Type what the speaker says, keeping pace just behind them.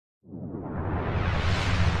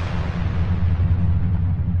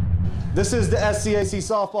This is the SCAC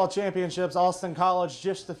Softball Championships. Austin College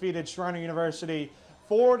just defeated Schreiner University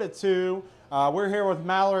 4-2. We're here with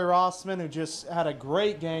Mallory Rossmann, who just had a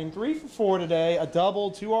great game, 3 for 4 today, a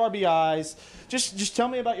double, 2 RBIs. Just tell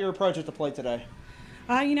me about your approach at the plate today.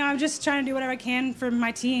 I'm just trying to do whatever I can for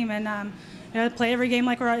my team and play every game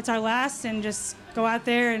like it's our last and just go out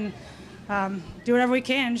there and do whatever we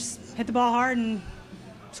can. Just hit the ball hard and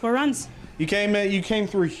score runs. You came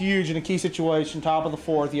through huge in a key situation, top of the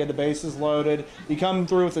fourth. You had the bases loaded. You come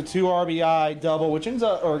through with a 2 RBI double,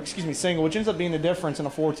 single, which ends up being the difference in a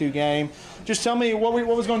 4-2 game. Just tell me what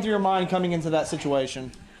was going through your mind coming into that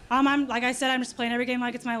situation. Like I said, I'm just playing every game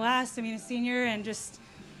like it's my last. I mean, a senior and just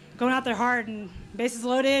going out there hard and bases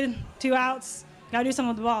loaded, 2 outs. Gotta do something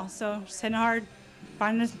with the ball. So just hitting hard,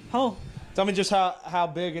 finding a hole. Tell me just how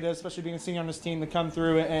big it is, especially being a senior on this team, to come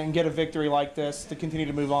through and get a victory like this to continue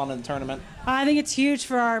to move on in the tournament. I think it's huge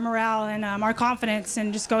for our morale and our confidence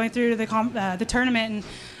and just going through the tournament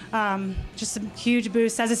and just a huge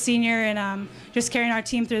boost as a senior and just carrying our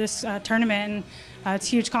team through this tournament and it's a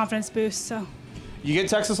huge confidence boost. So you get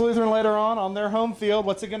Texas Lutheran later on their home field.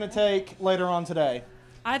 What's it going to take later on today?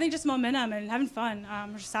 I think just momentum and having fun.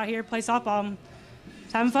 We're just out here to play softball,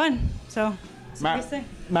 just having fun. So.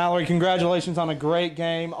 Mallory, congratulations on a great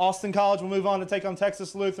game. Austin College will move on to take on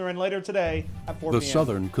Texas Lutheran later today at 4 p.m. The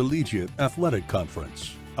Southern Collegiate Athletic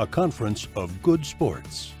Conference, a conference of good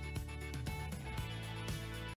sports.